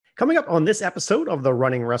Coming up on this episode of the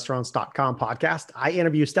RunningRestaurants.com podcast, I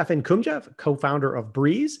interview Stefan Kumjev, co-founder of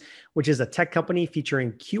Breeze, which is a tech company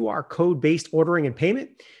featuring QR code-based ordering and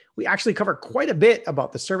payment. We actually cover quite a bit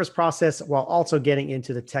about the service process while also getting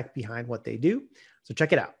into the tech behind what they do. So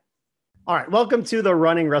check it out. All right, welcome to the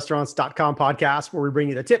RunningRestaurants.com podcast, where we bring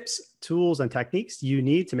you the tips, tools, and techniques you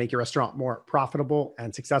need to make your restaurant more profitable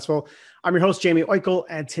and successful. I'm your host, Jamie Oikel,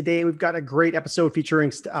 and today we've got a great episode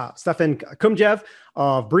featuring Stefan Kumjev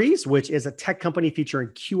of Breeze, which is a tech company featuring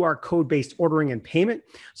QR code-based ordering and payment.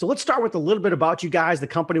 So let's start with a little bit about you guys, the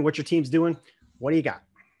company, what your team's doing. What do you got?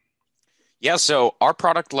 Yeah, so our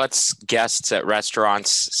product lets guests at restaurants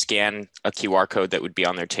scan a QR code that would be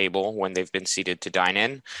on their table when they've been seated to dine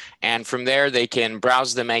in. And from there, they can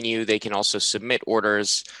browse the menu. They can also submit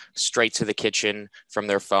orders straight to the kitchen from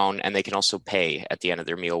their phone, and they can also pay at the end of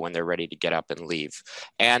their meal when they're ready to get up and leave.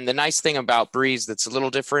 And the nice thing about Breeze that's a little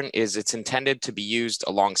different is it's intended to be used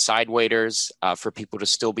alongside waiters for people to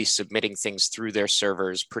still be submitting things through their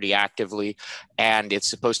servers pretty actively. And it's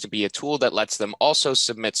supposed to be a tool that lets them also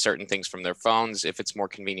submit certain things from their phones if it's more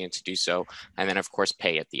convenient to do so, and then of course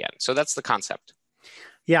pay at the end. So that's the concept.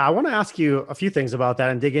 Yeah, I want to ask you a few things about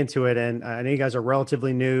that and dig into it. And I know you guys are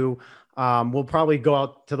relatively new. We'll probably go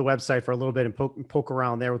out to the website for a little bit and poke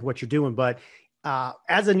around there with what you're doing. But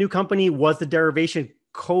as a new company, was the derivation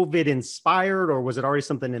COVID inspired, or was it already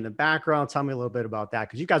something in the background? Tell me a little bit about that,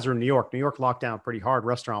 because you guys are in New York. New York locked down pretty hard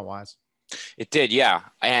restaurant wise. It did, yeah.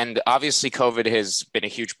 And obviously COVID has been a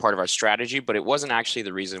huge part of our strategy, but it wasn't actually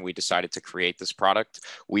the reason we decided to create this product.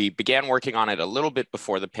 We began working on it a little bit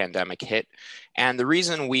before the pandemic hit. And the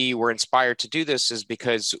reason we were inspired to do this is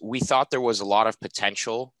because we thought there was a lot of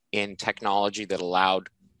potential in technology that allowed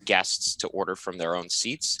guests to order from their own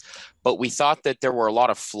seats. But we thought that there were a lot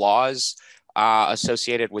of flaws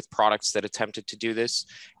associated with products that attempted to do this.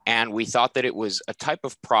 And we thought that it was a type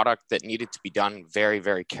of product that needed to be done very,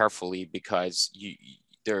 very carefully, because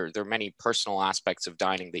there are many personal aspects of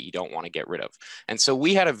dining that you don't want to get rid of. And so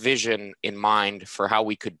we had a vision in mind for how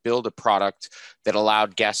we could build a product that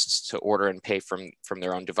allowed guests to order and pay from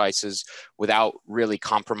their own devices without really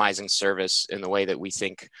compromising service in the way that we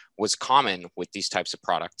think was common with these types of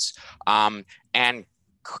products. And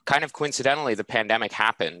kind of coincidentally, the pandemic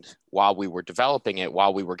happened while we were developing it,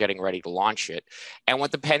 while we were getting ready to launch it. And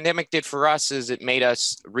what the pandemic did for us is it made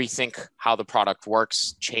us rethink how the product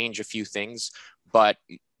works, change a few things. But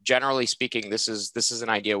generally speaking, this is an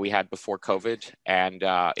idea we had before COVID, and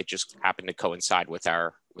it just happened to coincide with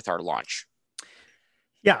our launch.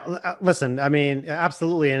 Yeah, listen, I mean,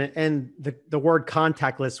 absolutely. And the word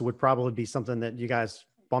contactless would probably be something that you guys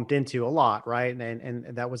bumped into a lot, right?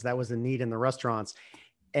 And that was a need in the restaurants.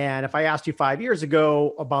 And if I asked you 5 years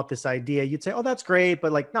ago about this idea, you'd say, "Oh, that's great,"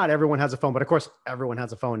 but like not everyone has a phone. But of course, everyone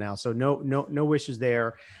has a phone now, so no issues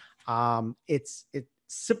there. It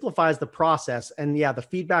simplifies the process, and yeah, the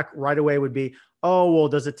feedback right away would be, "Oh, well,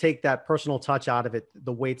 does it take that personal touch out of it,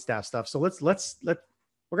 the wait staff stuff?" So we're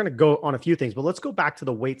going to go on a few things, but let's go back to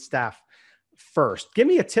the wait staff first. Give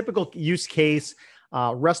me a typical use case,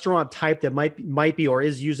 restaurant type that might be or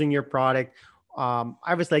is using your product.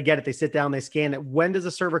 Obviously I get it. They sit down, they scan it. When does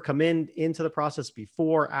the server come into the process?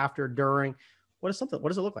 Before, after, during? What does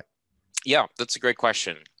it look like? Yeah, that's a great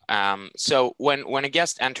question. So when a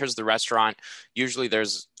guest enters the restaurant, usually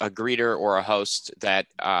there's a greeter or a host that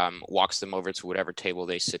walks them over to whatever table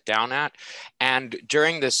they sit down at. And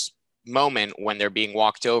during this moment when they're being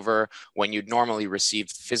walked over, when you'd normally receive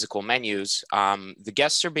physical menus, the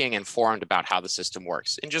guests are being informed about how the system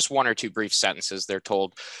works. In just one or two brief sentences, they're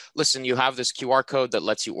told, listen, you have this QR code that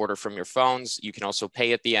lets you order from your phones. You can also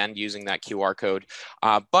pay at the end using that QR code,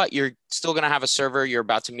 but you're still going to have a server. You're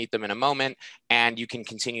about to meet them in a moment, and you can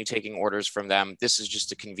continue taking orders from them. This is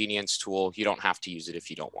just a convenience tool. You don't have to use it if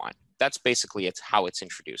you don't want. That's basically how it's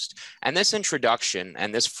introduced. And this introduction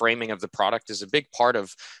and this framing of the product is a big part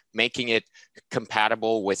of making it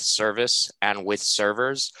compatible with service and with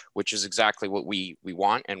servers, which is exactly what we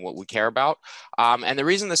want and what we care about. And the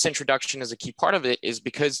reason this introduction is a key part of it is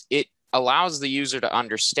because it allows the user to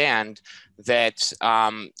understand that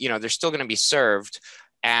they're still going to be served,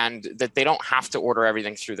 and that they don't have to order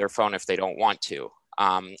everything through their phone if they don't want to.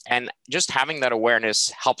 And just having that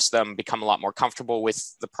awareness helps them become a lot more comfortable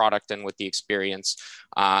with the product and with the experience.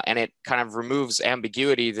 And it kind of removes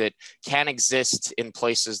ambiguity that can exist in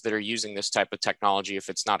places that are using this type of technology if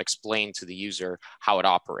it's not explained to the user how it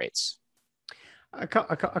operates. A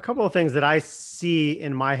couple of things that I see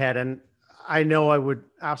in my head, and I know I would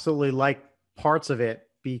absolutely like parts of it,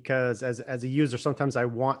 because as a user, sometimes I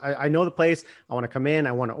know the place, I want to come in,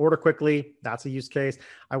 I want to order quickly. That's a use case.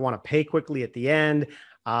 I want to pay quickly at the end.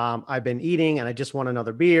 I've been eating and I just want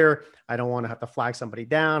another beer. I don't want to have to flag somebody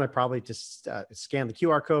down. I probably just scan the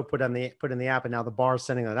QR code, put in the app, and now the bar is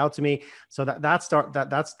sending that out to me. So that's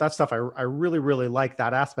stuff I really, really like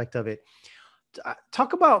that aspect of it.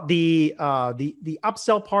 Talk about the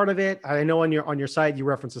upsell part of it. I know on your site you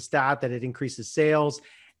reference a stat that it increases sales,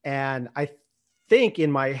 and I think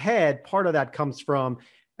in my head part of that comes from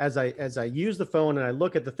as I use the phone and I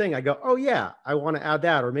look at the thing, I go, oh yeah, I want to add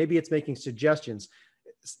that, or maybe it's making suggestions.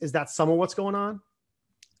 Is that some of what's going on?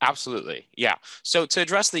 Absolutely. Yeah. So to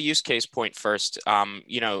address the use case point first,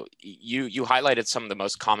 you highlighted some of the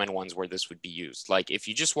most common ones where this would be used. Like if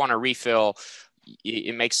you just want a refill,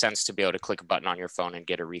 it makes sense to be able to click a button on your phone and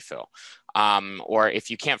get a refill. Or if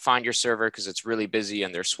you can't find your server because it's really busy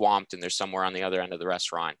and they're swamped and they're somewhere on the other end of the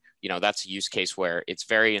restaurant, that's a use case where it's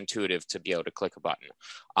very intuitive to be able to click a button.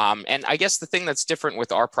 And I guess the thing that's different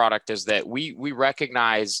with our product is that we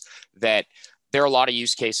recognize that there are a lot of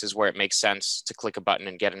use cases where it makes sense to click a button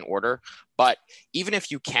and get an order. But even if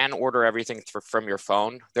you can order everything from your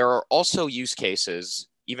phone, there are also use cases,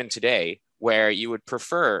 even today, where you would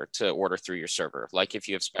prefer to order through your server, like if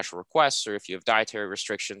you have special requests or if you have dietary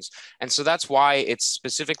restrictions. And so that's why it's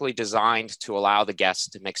specifically designed to allow the guests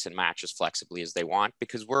to mix and match as flexibly as they want,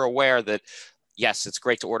 because we're aware that, yes, it's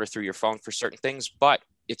great to order through your phone for certain things, but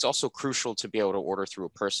it's also crucial to be able to order through a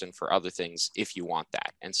person for other things if you want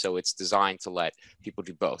that. And so it's designed to let people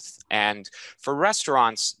do both. And for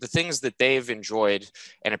restaurants, the things that they've enjoyed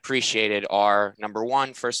and appreciated are, number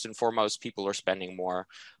one, first and foremost, people are spending more.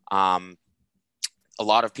 A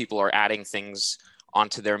lot of people are adding things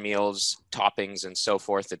onto their meals, toppings, and so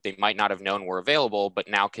forth that they might not have known were available, but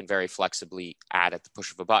now can very flexibly add at the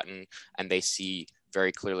push of a button, and they see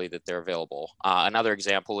very clearly that they're available. Another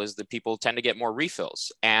example is that people tend to get more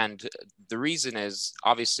refills. And the reason is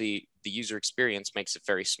obviously the user experience makes it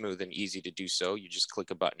very smooth and easy to do so. You just click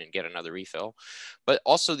a button and get another refill. But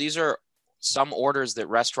also these are some orders that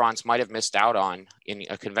restaurants might have missed out on in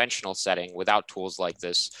a conventional setting without tools like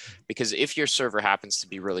this, because if your server happens to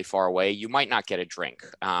be really far away, you might not get a drink.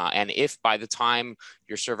 And if by the time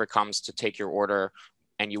your server comes to take your order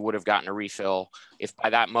and you would have gotten a refill, if by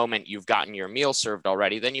that moment you've gotten your meal served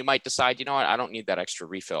already, then you might decide, you know what, I don't need that extra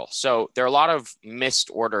refill. So there are a lot of missed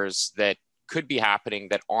orders that could be happening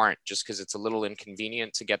that aren't, just because it's a little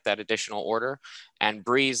inconvenient to get that additional order. And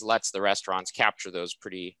Breeze lets the restaurants capture those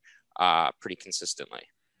pretty consistently.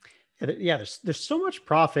 Yeah, there's so much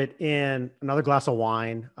profit in another glass of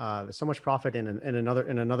wine. There's so much profit in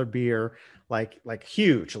another beer, like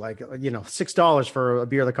huge, like $6 for a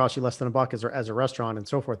beer that costs you less than $1 as a restaurant and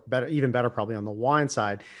so forth. Even better probably on the wine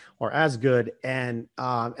side, or as good. And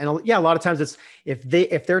yeah, a lot of times it's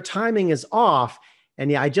if their timing is off. And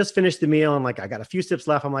yeah, I just finished the meal and like I got a few sips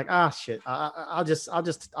left. I'm like, shit, I'll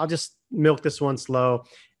just milk this one slow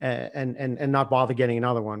and not bother getting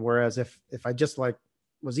another one. Whereas if I just like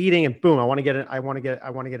was eating and boom, I want to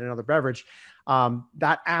get another beverage.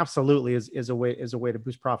 That absolutely is a way to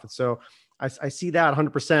boost profits. So I see that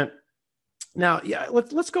 100%. Now, yeah,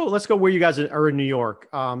 let's go where you guys are in New York.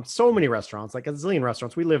 So many restaurants, like a zillion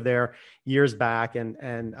restaurants. We lived there years back,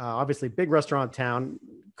 and obviously big restaurant town.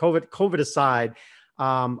 COVID aside,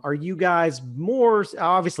 are you guys more,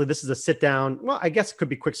 obviously this is a sit down, well, I guess it could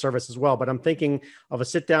be quick service as well, but I'm thinking of a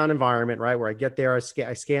sit down environment, right? Where I get there,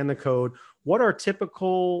 I scan the code. What are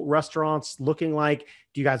typical restaurants looking like?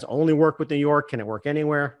 Do you guys only work with New York? Can it work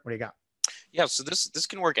anywhere? What do you got? Yeah, so this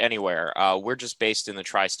can work anywhere. We're just based in the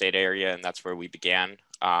tri-state area, and that's where we began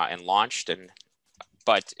and launched.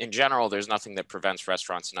 But in general, there's nothing that prevents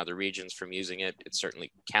restaurants in other regions from using it. It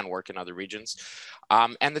certainly can work in other regions.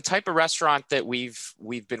 And the type of restaurant that we've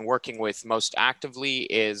been working with most actively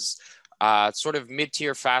is sort of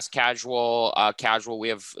mid-tier, fast casual, casual. We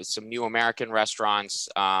have some new American restaurants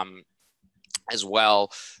as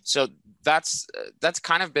well. So that's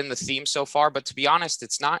kind of been the theme so far. But to be honest,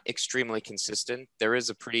 it's not extremely consistent. There is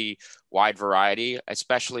a pretty wide variety,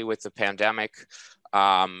 especially with the pandemic,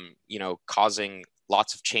 causing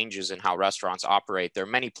lots of changes in how restaurants operate. There are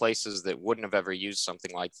many places that wouldn't have ever used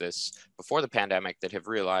something like this before the pandemic that have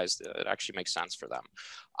realized it actually makes sense for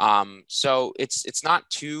them. So it's not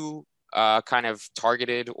too kind of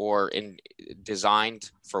targeted or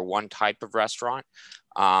designed for one type of restaurant.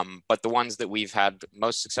 But the ones that we've had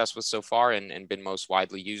most success with so far and been most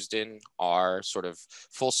widely used in are sort of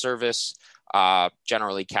full service,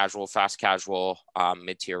 generally casual, fast casual,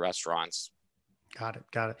 mid-tier restaurants. Got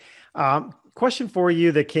it. Question for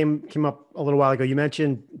you that came up a little while ago. You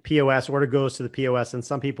mentioned POS, order goes to the POS, and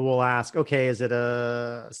some people will ask, okay, is it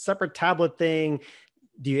a separate tablet thing?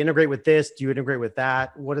 Do you integrate with this? Do you integrate with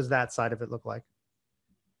that? What does that side of it look like?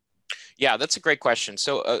 Yeah, that's a great question.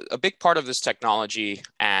 So a big part of this technology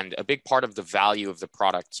and a big part of the value of the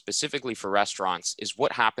product, specifically for restaurants, is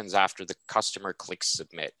what happens after the customer clicks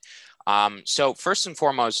submit. So first and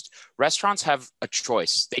foremost, restaurants have a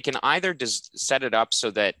choice. They can either set it up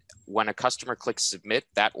so that when a customer clicks submit,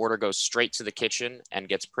 that order goes straight to the kitchen and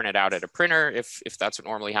gets printed out at a printer if that's what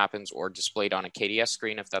normally happens, or displayed on a KDS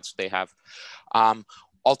screen if that's what they have.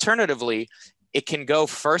 Alternatively, it can go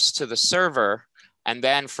first to the server, and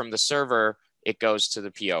then from the server, it goes to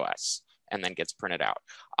the POS and then gets printed out.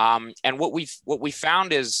 And what we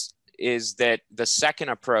found is that the second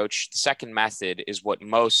approach, the second method, is what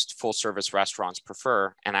most full service restaurants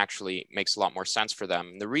prefer and actually makes a lot more sense for them.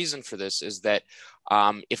 And the reason for this is that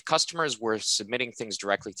if customers were submitting things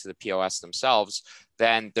directly to the POS themselves,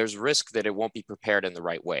 then there's risk that it won't be prepared in the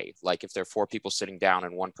right way. Like if there are 4 people sitting down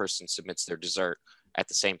and one person submits their dessert at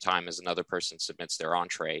the same time as another person submits their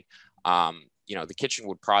entree, the kitchen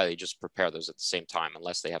would probably just prepare those at the same time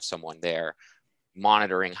unless they have someone there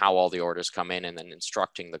monitoring how all the orders come in and then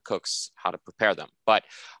instructing the cooks how to prepare them. But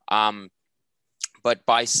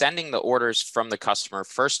by sending the orders from the customer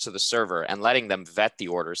first to the server and letting them vet the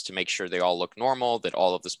orders to make sure they all look normal, that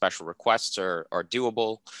all of the special requests are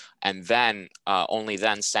doable, and then only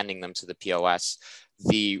then sending them to the POS,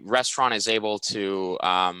 the restaurant is able to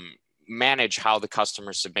manage how the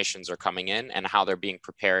customer submissions are coming in and how they're being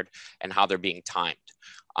prepared and how they're being timed.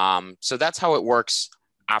 So that's how it works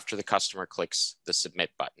after the customer clicks the submit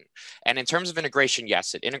button. And in terms of integration,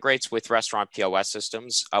 yes, it integrates with restaurant POS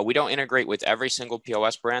systems. We don't integrate with every single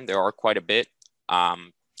POS brand. There are quite a bit,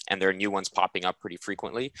 and there are new ones popping up pretty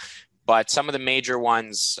frequently. But some of the major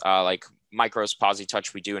ones, like Micros,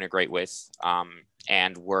 PosiTouch, we do integrate with,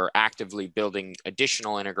 and we're actively building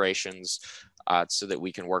additional integrations so that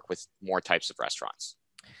we can work with more types of restaurants.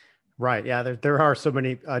 Right. Yeah. There are so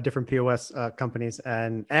many different POS companies,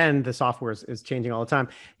 and the software is changing all the time.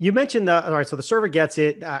 You mentioned all right. So the server gets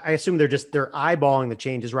it. I assume they're eyeballing the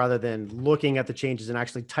changes rather than looking at the changes and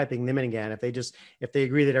actually typing them in again. If they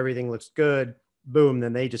agree that everything looks good, boom,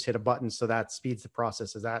 then they just hit a button. So that speeds the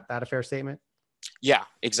process. Is that a fair statement? Yeah,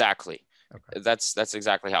 exactly. Okay. That's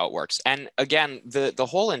exactly how it works. And again, the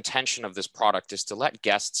whole intention of this product is to let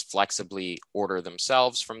guests flexibly order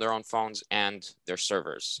themselves from their own phones and their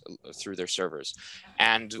servers through their servers.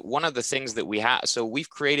 And one of the things that we have, so we've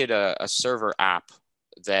created a server app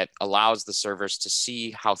that allows the servers to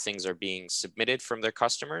see how things are being submitted from their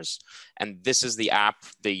customers. And this is the app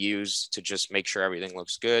they use to just make sure everything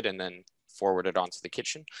looks good and then forward it onto the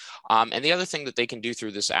kitchen. And the other thing that they can do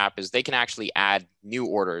through this app is they can actually add new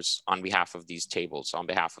orders on behalf of these tables, on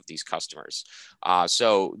behalf of these customers.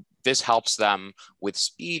 So this helps them with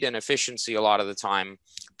speed and efficiency a lot of the time,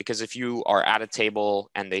 because if you are at a table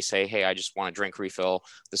and they say, hey, I just want a drink refill,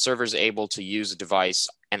 the server's able to use a device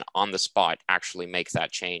and on the spot actually make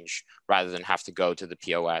that change rather than have to go to the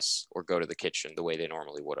POS or go to the kitchen the way they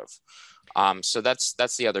normally would have. So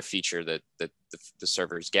that's the other feature that the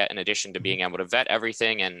servers get, in addition to being able to vet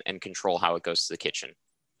everything and control how it goes to the kitchen.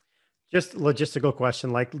 Just logistical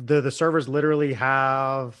question, like do the servers literally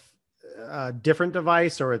have a different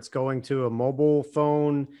device, or it's going to a mobile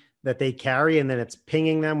phone that they carry and then it's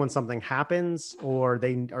pinging them when something happens, or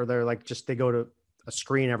they're like just they go to a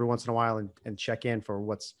screen every once in a while and check in for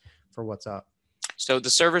what's up? So the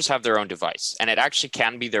servers have their own device, and it actually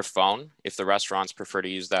can be their phone if the restaurants prefer to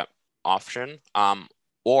use that option.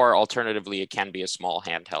 Or alternatively, it can be a small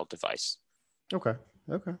handheld device. Okay.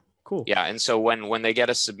 Cool. Yeah, and so when they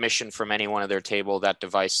get a submission from anyone at their table, that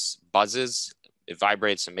device buzzes, it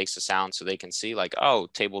vibrates and makes a sound so they can see like, oh,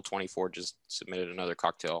 table 24 just submitted another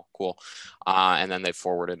cocktail. Cool. And then they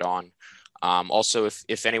forward it on. Also,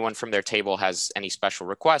 if anyone from their table has any special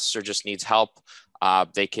requests or just needs help,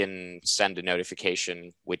 they can send a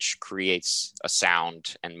notification which creates a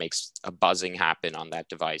sound and makes a buzzing happen on that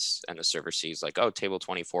device. And the server sees like, oh, table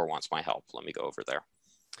 24 wants my help. Let me go over there.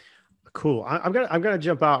 Cool. I'm gonna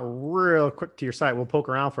jump out real quick to your site. We'll poke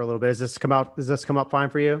around for a little bit. Does this come up fine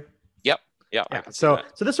for you? Yep. Yeah. So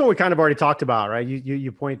this one we kind of already talked about, right?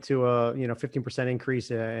 You point to a 15%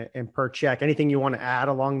 increase in per check. Anything you want to add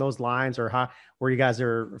along those lines, or where you guys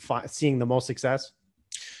are seeing the most success?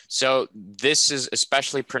 So this is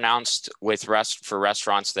especially pronounced for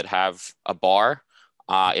restaurants that have a bar.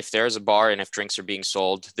 If there's a bar and if drinks are being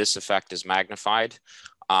sold, this effect is magnified.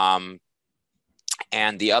 And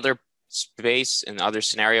the other space and other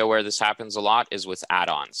scenario where this happens a lot is with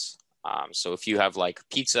add-ons. So if you have like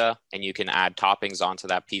pizza and you can add toppings onto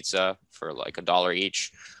that pizza for like $1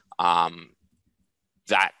 each,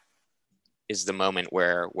 that is the moment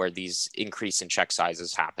where these increase in check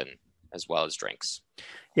sizes happen, as well as drinks.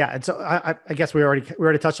 Yeah, and so I guess we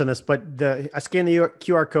already touched on this, but I scan the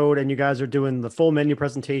QR code, and you guys are doing the full menu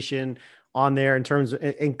presentation on there in terms of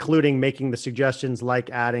including making the suggestions like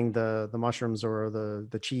adding the mushrooms or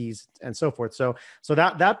the cheese and so forth. So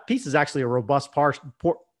that piece is actually a robust part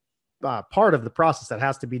of the process that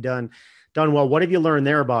has to be done well. What have you learned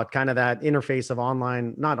there about kind of that interface of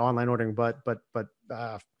not online ordering, but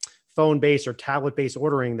phone based or tablet based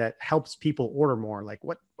ordering that helps people order more? Like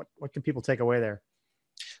what can people take away there?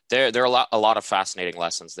 There are a lot of fascinating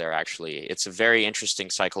lessons there. Actually, it's a very interesting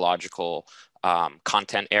psychological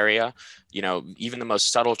content area. Even the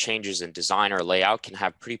most subtle changes in design or layout can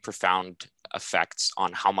have pretty profound effects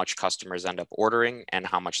on how much customers end up ordering and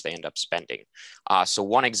how much they end up spending. So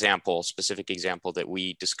one specific example that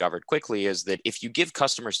we discovered quickly is that if you give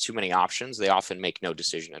customers too many options, they often make no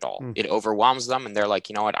decision at all. It overwhelms them and they're like,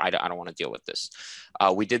 you know what, I don't want to deal with this.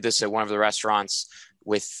 We did this at one of the restaurants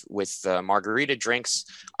with margarita drinks.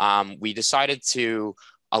 We decided to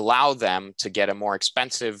allow them to get a more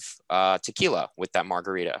expensive tequila with that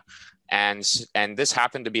margarita. And this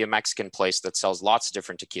happened to be a Mexican place that sells lots of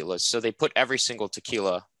different tequilas. So they put every single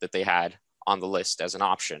tequila that they had on the list as an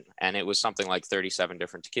option. And it was something like 37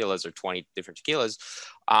 different tequilas or 20 different tequilas.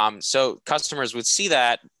 So customers would see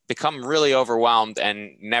that, become really overwhelmed,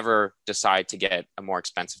 and never decide to get a more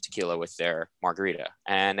expensive tequila with their margarita.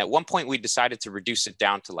 And at one point we decided to reduce it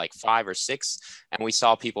down to like 5 or 6, and we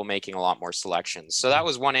saw people making a lot more selections. So that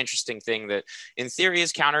was one interesting thing that in theory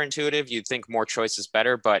is counterintuitive. You'd think more choice is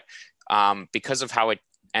better, but because of how it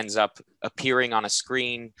ends up appearing on a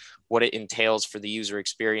screen, what it entails for the user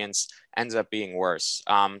experience ends up being worse.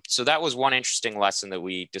 So that was one interesting lesson that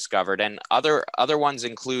we discovered. And other ones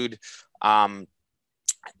include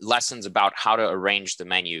lessons about how to arrange the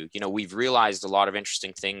menu. We've realized a lot of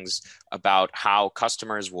interesting things about how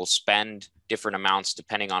customers will spend different amounts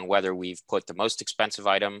depending on whether we've put the most expensive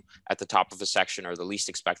item at the top of the section or the least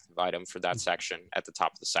expensive item for that section at the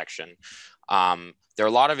top of the section. There are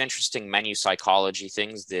a lot of interesting menu psychology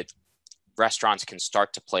things that restaurants can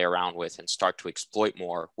start to play around with and start to exploit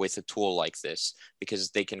more with a tool like this, because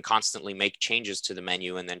they can constantly make changes to the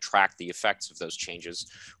menu and then track the effects of those changes,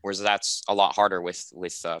 whereas that's a lot harder with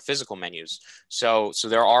physical menus. So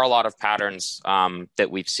there are a lot of patterns that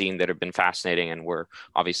we've seen that have been fascinating, and we're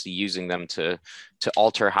obviously using them to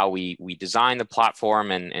alter how we design the platform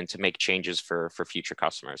and to make changes for future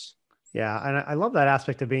customers. Yeah, and I love that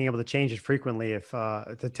aspect of being able to change it frequently if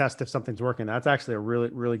to test if something's working. That's actually a really,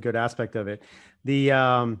 really good aspect of it.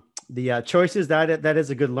 The choices, that is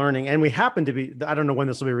a good learning. And we happen to be, I don't know when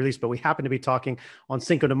this will be released, but we happen to be talking on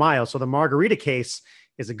Cinco de Mayo. So the margarita case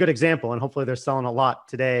is a good example, and hopefully they're selling a lot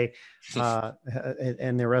today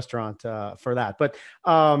in their restaurant for that. But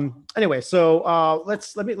anyway, so let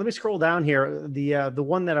me scroll down here. The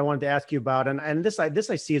one that I wanted to ask you about, and this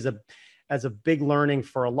I see as a big learning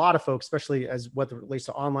for a lot of folks, especially as whether it relates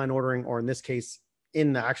to online ordering or in this case,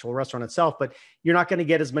 in the actual restaurant itself, but you're not going to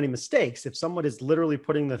get as many mistakes. If someone is literally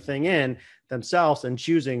putting the thing in themselves and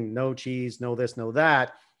choosing no cheese, no this, no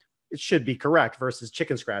that, it should be correct versus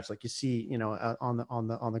chicken scratch, like you see, on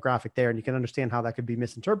the graphic there. And you can understand how that could be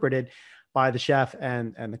misinterpreted by the chef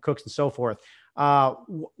and the cooks and so forth.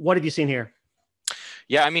 What have you seen here?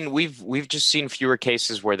 Yeah, I mean, we've just seen fewer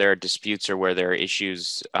cases where there are disputes or where there are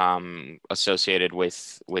issues associated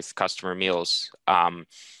with customer meals.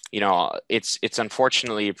 It's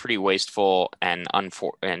unfortunately a pretty wasteful and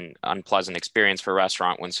unpleasant experience for a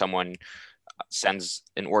restaurant when someone sends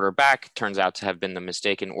an order back, turns out to have been the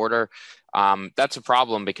mistaken order. That's a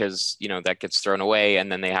problem because that gets thrown away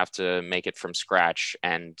and then they have to make it from scratch,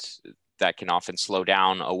 and that can often slow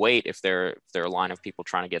down a wait if they're a line of people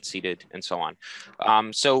trying to get seated and so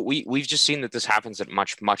on. So we've just seen that this happens at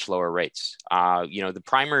much lower rates. The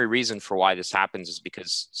primary reason for why this happens is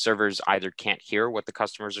because servers either can't hear what the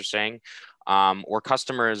customers are saying, or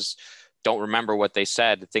customers don't remember what they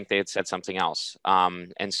said, think they had said something else.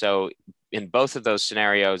 And so in both of those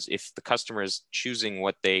scenarios, if the customer is choosing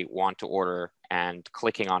what they want to order and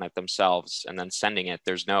clicking on it themselves and then sending it,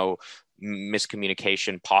 there's no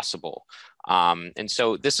miscommunication possible. And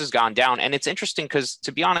so this has gone down. And it's interesting because,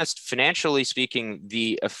 to be honest, financially speaking,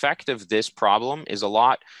 the effect of this problem is a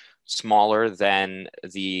lot smaller than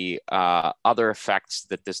the other effects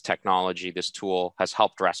that this technology, this tool has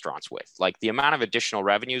helped restaurants with. Like the amount of additional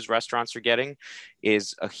revenues restaurants are getting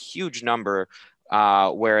is a huge number,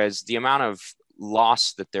 whereas the amount of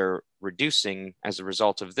loss that they're reducing as a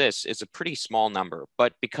result of this is a pretty small number.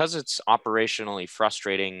 But because it's operationally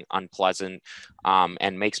frustrating, unpleasant,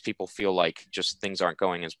 and makes people feel like just things aren't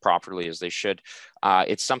going as properly as they should,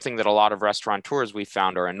 it's something that a lot of restaurateurs we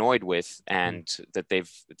found are annoyed with, and that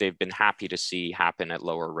they've been happy to see happen at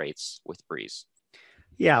lower rates with Breeze.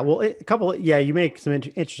 Yeah, well, you make some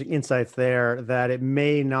interesting insights there that it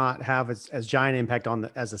may not have as giant impact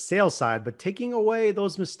on as a sales side, but taking away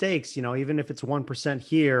those mistakes, even if it's 1%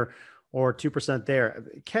 here or 2% there,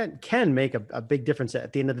 can make a big difference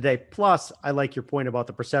at the end of the day. Plus, I like your point about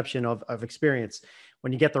the perception of experience.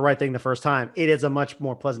 When you get the right thing the first time, it is a much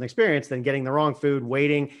more pleasant experience than getting the wrong food,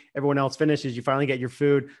 waiting, everyone else finishes, you finally get your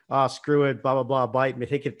food, screw it, blah, blah, blah, bite,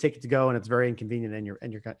 take it to go. And it's very inconvenient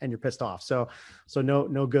and you're pissed off. So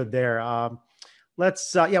no good there.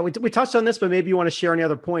 We touched on this, but maybe you want to share any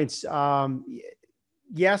other points.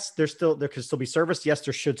 Yes, there could still be service. Yes,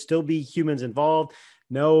 there should still be humans involved.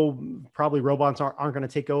 No, probably robots aren't going to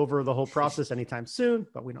take over the whole process anytime soon,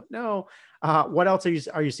 but we don't know. What else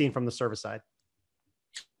are you seeing from the service side?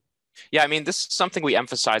 Yeah, I mean, this is something we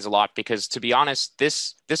emphasize a lot because, to be honest,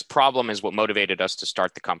 this problem is what motivated us to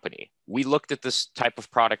start the company. We looked at this type of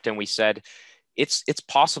product and we said, it's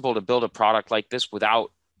possible to build a product like this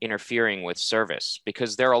without interfering with service,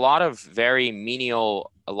 because there are a lot of very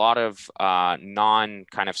menial, a lot of non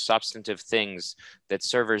kind of substantive things that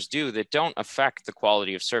servers do that don't affect the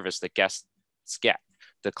quality of service that guests get.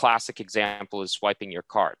 The classic example is swiping your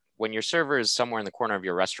card. When your server is somewhere in the corner of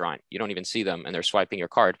your restaurant, you don't even see them and they're swiping your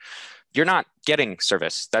card, you're not getting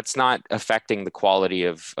service. That's not affecting the quality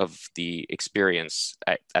of the experience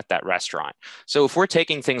at that restaurant. So if we're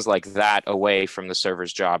taking things like that away from the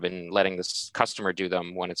server's job and letting the customer do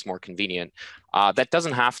them when it's more convenient, that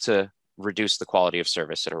doesn't have to reduce the quality of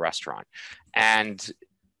service at a restaurant. And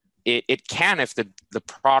it can if the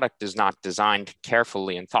product is not designed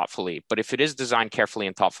carefully and thoughtfully. But if it is designed carefully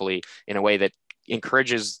and thoughtfully in a way that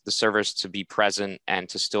encourages the servers to be present and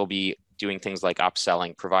to still be doing things like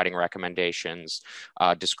upselling, providing recommendations,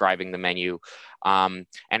 describing the menu, and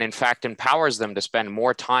in fact empowers them to spend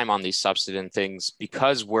more time on these substantive things,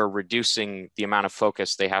 because we're reducing the amount of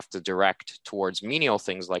focus they have to direct towards menial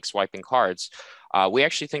things like swiping cards. We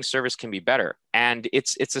actually think service can be better. And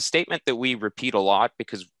it's a statement that we repeat a lot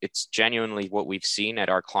because it's genuinely what we've seen at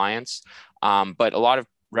our clients. But a lot of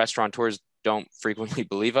restaurateurs don't frequently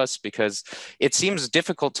believe us, because it seems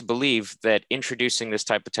difficult to believe that introducing this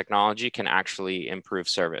type of technology can actually improve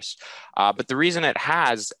service. But the reason it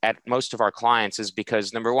has at most of our clients is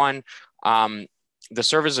because, number one, the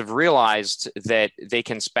servers have realized that they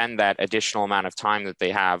can spend that additional amount of time that they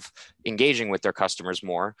have engaging with their customers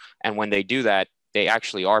more. And when they do that, they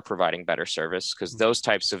actually are providing better service, because those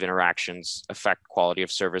types of interactions affect quality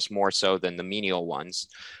of service more so than the menial ones.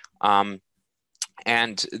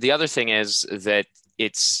 And the other thing is that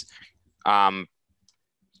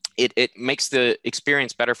it makes the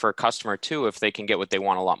experience better for a customer too if they can get what they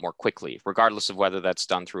want a lot more quickly, regardless of whether that's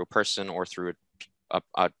done through a person or through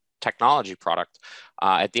a technology product.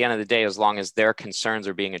 At the end of the day, as long as their concerns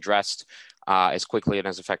are being addressed as quickly and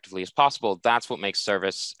as effectively as possible, that's what makes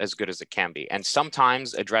service as good as it can be. And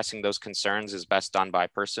sometimes addressing those concerns is best done by a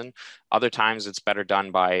person. Other times it's better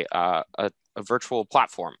done by a virtual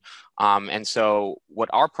platform. And so what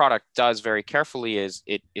our product does very carefully is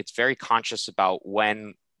it's very conscious about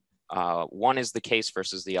when one is the case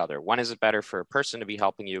versus the other. When is it better for a person to be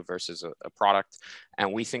helping you versus a product?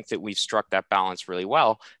 And we think that we've struck that balance really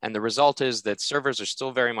well. And the result is that servers are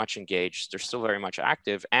still very much engaged. They're still very much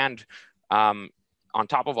active. And on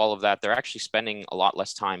top of all of that, they're actually spending a lot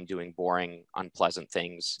less time doing boring, unpleasant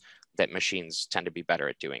things that machines tend to be better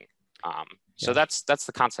at doing. So that's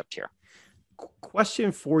the concept here.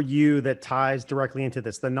 Question for you that ties directly into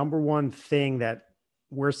this. The number one thing that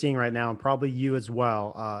we're seeing right now, and probably you as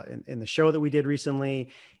well, in the show that we did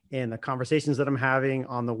recently, in the conversations that I'm having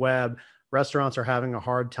on the web, restaurants are having a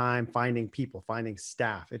hard time finding people, finding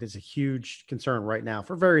staff. It is a huge concern right now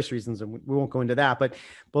for various reasons, and we won't go into that. But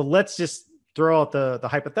let's just throw out the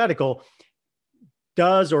hypothetical.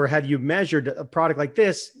 Does, or have you measured a product like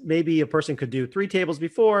this? Maybe a person could do 3 tables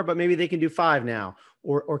before, but maybe they can do 5 now.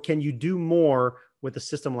 Or can you do more with a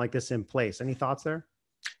system like this in place? Any thoughts there?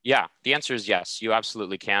 Yeah, the answer is yes, you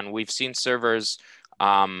absolutely can. We've seen servers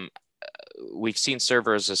assigned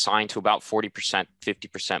to about 40%,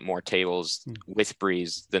 50% more tables with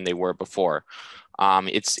Breeze than they were before.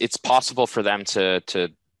 It's possible for them to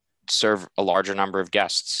serve a larger number of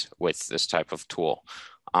guests with this type of tool.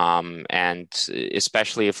 And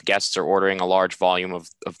especially if guests are ordering a large volume of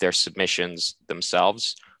their submissions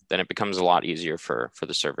themselves, then it becomes a lot easier for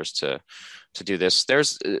the servers to do this.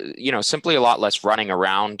 There's simply a lot less running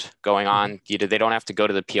around going on. They don't have to go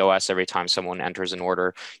to the POS every time someone enters an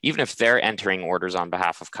order, even if they're entering orders on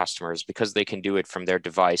behalf of customers, because they can do it from their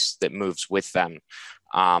device that moves with them.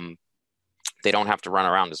 They don't have to run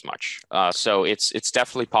around as much. So it's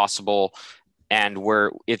definitely possible. And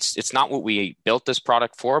it's not what we built this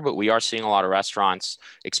product for, but we are seeing a lot of restaurants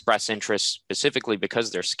express interest specifically because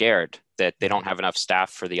they're scared that they don't have enough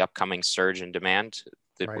staff for the upcoming surge in demand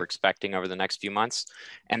that we're expecting over the next few months.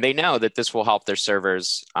 And they know that this will help their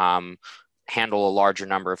servers handle a larger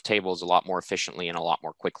number of tables a lot more efficiently and a lot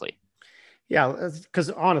more quickly. Yeah, because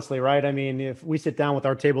honestly, right? I mean, if we sit down with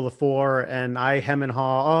our table of four and I hem and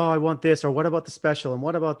haw, oh, I want this, or what about the special, and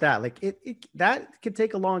what about that? Like that could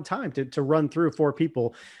take a long time to run through four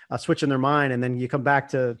people switching their mind, and then you come back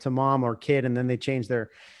to mom or kid, and then they change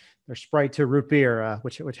their Sprite to root beer,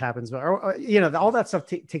 which happens. Or, all that stuff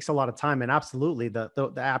takes a lot of time, and absolutely,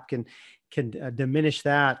 the app can diminish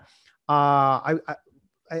that. I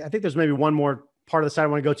think there's maybe one more part of the side I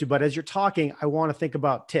want to go to, but as you're talking, I want to think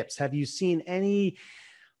about tips. Have you seen any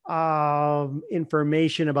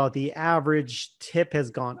information about the average tip has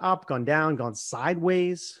gone up, gone down, gone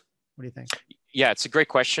sideways? What do you think? Yeah, it's a great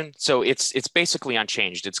question. So it's basically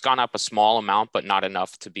unchanged. It's gone up a small amount, but not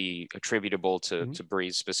enough to be attributable to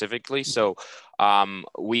Breeze specifically. So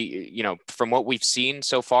we, from what we've seen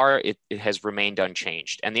so far, it has remained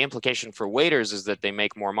unchanged. And the implication for waiters is that they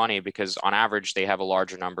make more money because on average, they have a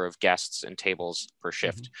larger number of guests and tables per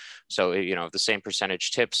shift. So, the same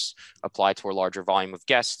percentage tips apply to a larger volume of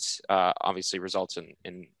guests, obviously results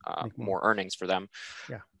in more earnings for them.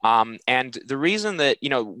 Yeah. And the reason that,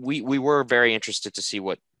 we were very interested to see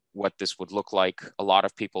what this would look like. A lot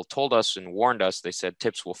of people told us and warned us. They said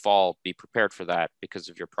tips will fall, be prepared for that because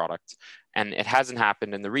of your product. And it hasn't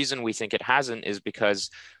happened. And the reason we think it hasn't is because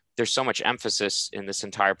there's so much emphasis in this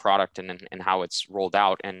entire product and how it's rolled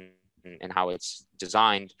out and how it's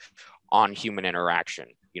designed on human interaction.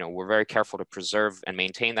 We're very careful to preserve and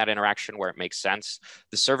maintain that interaction where it makes sense.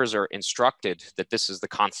 The servers are instructed that this is the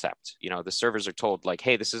concept. The servers are told like,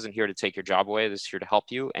 hey, this isn't here to take your job away. This is here to help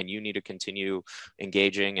you, and you need to continue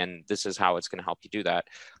engaging. And this is how it's going to help you do that.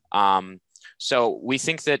 So we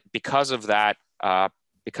think that because of that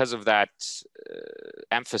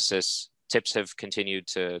emphasis, tips have continued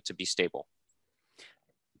to be stable.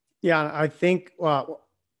 Yeah, I think.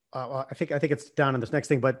 I think it's down in this next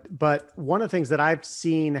thing, but one of the things that I've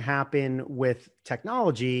seen happen with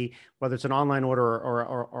technology, whether it's an online order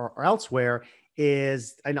or elsewhere,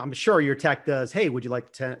 is, and I'm sure your tech does, hey, would you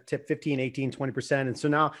like to tip 15, 18, 20%? And so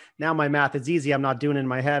now my math is easy. I'm not doing it in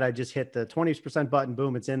my head. I just hit the 20% button,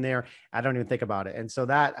 boom, it's in there. I don't even think about it. And so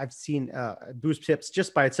that I've seen boost tips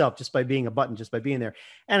just by itself, just by being a button, just by being there.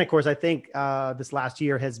 And of course, I think this last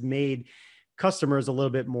year has made customers a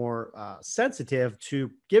little bit more sensitive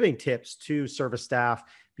to giving tips to service staff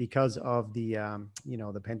because of the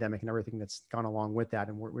the pandemic and everything that's gone along with that.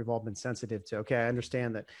 And we've all been sensitive to, okay, I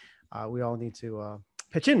understand that we all need to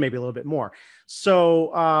pitch in maybe a little bit more.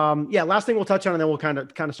 So last thing we'll touch on, and then we'll kind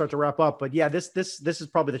of start to wrap up. But yeah, this is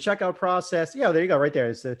probably the checkout process. Yeah, there you go, right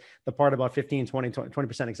there. It's the part about 15,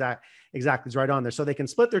 20% exactly is right on there. So they can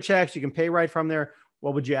split their checks. You can pay right from there.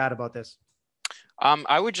 What would you add about this?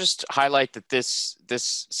 I would just highlight that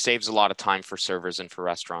this saves a lot of time for servers and for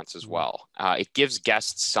restaurants as well. It gives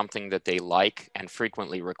guests something that they like and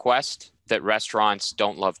frequently request that restaurants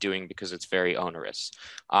don't love doing because it's very onerous.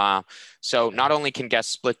 So not only can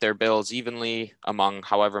guests split their bills evenly among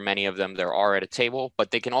however many of them there are at a table,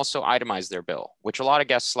 but they can also itemize their bill, which a lot of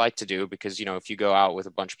guests like to do because, if you go out with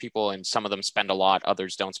a bunch of people and some of them spend a lot,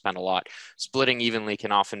 others don't spend a lot, splitting evenly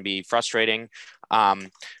can often be frustrating.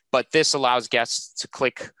 But this allows guests to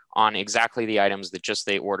click on exactly the items that just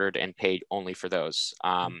they ordered and paid only for those.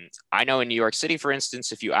 I know in New York City, for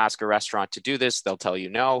instance, if you ask a restaurant to do this, they'll tell you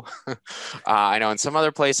no. I know in some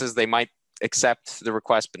other places they might accept the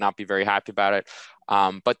request but not be very happy about it.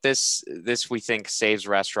 But this we think saves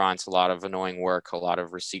restaurants a lot of annoying work, a lot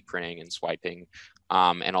of receipt printing and swiping,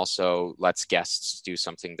 and also lets guests do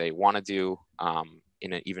something they want to do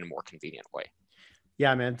in an even more convenient way.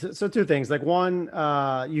 Yeah, man. So two things. Like one,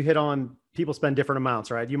 you hit on people spend different amounts,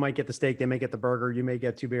 right? You might get the steak, they may get the burger, you may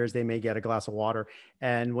get 2 beers, they may get a glass of water.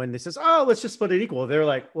 And when they says, oh, let's just split it equal, they're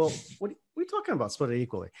like, well, what are you talking about? Split it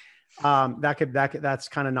equally. That's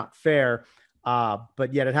kind of not fair.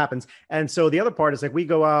 But yet it happens. And so the other part is like, we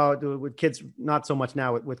go out with kids, not so much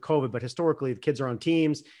now with COVID, but historically the kids are on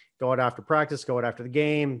teams, go out after practice, go out after the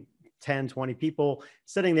game, 10, 20 people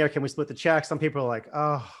sitting there. Can we split the check? Some people are like,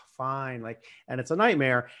 oh, fine. And it's a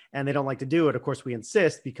nightmare and they don't like to do it. Of course, we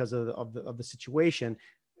insist because of the situation.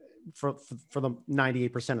 for the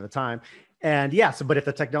 98% of the time. And yeah, so, but if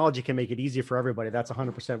the technology can make it easier for everybody, that's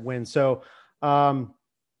 100% win. So,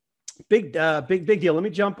 big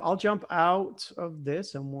deal. I'll jump out of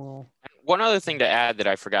this and we'll. One other thing to add that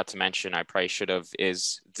I forgot to mention, I probably should have,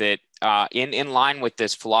 is that in line with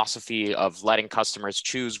this philosophy of letting customers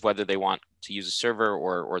choose whether they want to use a server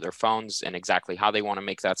or their phones and exactly how they want to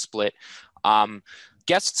make that split,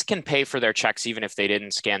 guests can pay for their checks even if they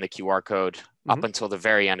didn't scan the QR code up until the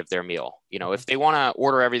very end of their meal. You know, if they want to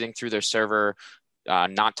order everything through their server,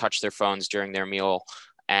 not touch their phones during their meal,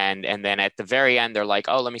 and then at the very end, they're like,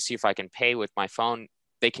 oh, let me see if I can pay with my phone,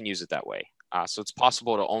 they can use it that way. So it's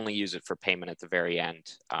possible to only use it for payment at the very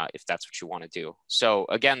end if that's what you want to do. So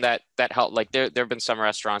again, that helped. Like there have been some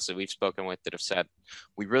restaurants that we've spoken with that have said,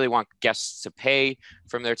 we really want guests to pay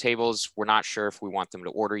from their tables. We're not sure if we want them to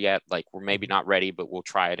order yet. Like we're maybe not ready, but we'll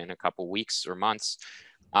try it in a couple weeks or months.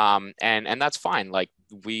 And that's fine. Like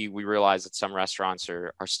we realize that some restaurants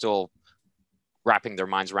are still wrapping their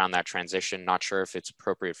minds around that transition, not sure if it's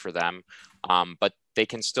appropriate for them. But they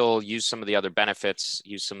can still use some of the other benefits,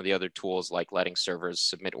 use some of the other tools like letting servers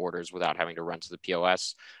submit orders without having to run to the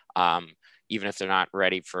POS, even if they're not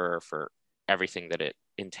ready for everything that it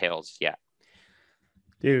entails yet.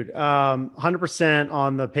 Dude, 100%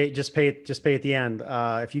 on the pay, just pay at the end.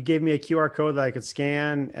 If you gave me a QR code that I could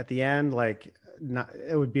scan at the end, like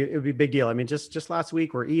it would be a big deal. I mean, just last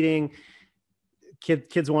week we're eating,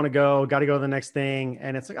 kids want to go, got to go to the next thing.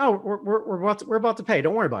 And it's like, oh, we're about to pay.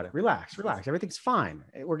 Don't worry about it. Relax. Everything's fine.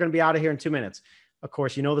 We're going to be out of here in 2 minutes. Of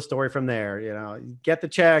course, you know the story from there. You know, you get the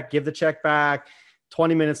check, give the check back.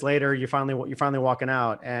 20 minutes later, you're finally walking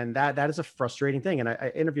out. And that is a frustrating thing. And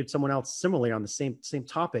I interviewed someone else similarly on the same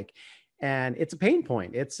topic. And it's a pain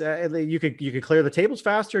point. It's you could clear the tables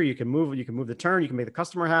faster. You can move the turn. You can make the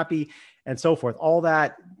customer happy, and so forth. All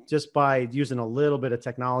that just by using a little bit of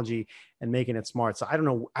technology and making it smart. So I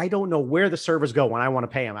don't know where the servers go when I want to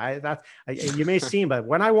pay them. You may see them, but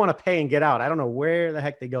when I want to pay and get out, I don't know where the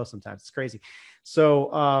heck they go. Sometimes it's crazy.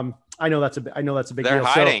 So I know that's a big They're deal.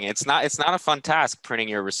 hiding. So, it's not a fun task printing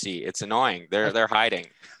your receipt. It's annoying. They're hiding.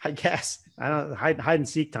 I guess I don't hide and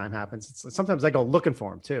seek time happens. Sometimes I go looking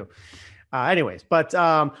for them too. Anyways, but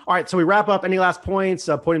all right. So we wrap up. Any last points?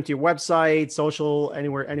 Point them to your website, social,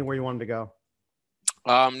 anywhere you want them to go.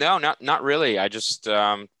 No, not really. I just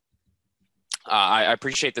I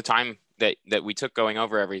appreciate the time that we took going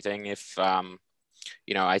over everything. If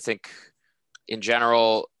I think in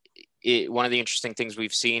general, one of the interesting things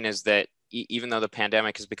we've seen is that even though the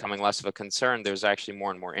pandemic is becoming less of a concern, there's actually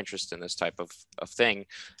more and more interest in this type of thing.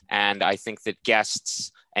 And I think that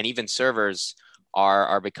guests and even servers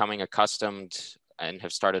are becoming accustomed and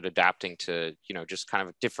have started adapting to, just kind of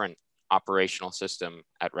a different operational system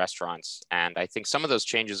at restaurants. And I think some of those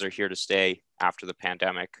changes are here to stay after the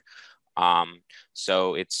pandemic.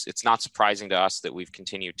 So it's not surprising to us that we've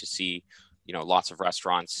continued to see, lots of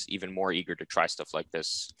restaurants even more eager to try stuff like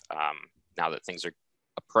this now that things are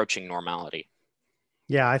approaching normality.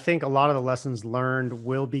 Yeah, I think a lot of the lessons learned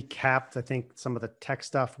will be kept. I think some of the tech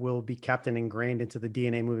stuff will be kept and ingrained into the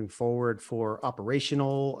DNA moving forward for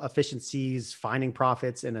operational efficiencies, finding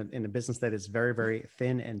profits in a business that is very, very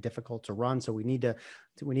thin and difficult to run. So we need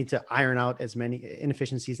to iron out as many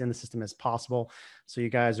inefficiencies in the system as possible. So you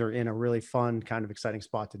guys are in a really fun, kind of exciting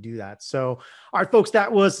spot to do that. So, all right, folks,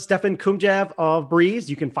 that was Stefan Kumjev of Breeze.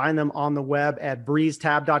 You can find them on the web at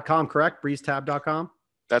breezetab.com, correct? breezetab.com?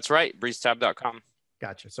 That's right, breezetab.com.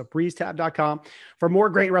 Gotcha. So breezetab.com for more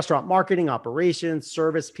great restaurant marketing, operations,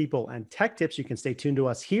 service, people, and tech tips. You can stay tuned to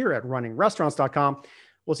us here at runningrestaurants.com.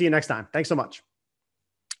 We'll see you next time. Thanks so much.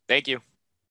 Thank you.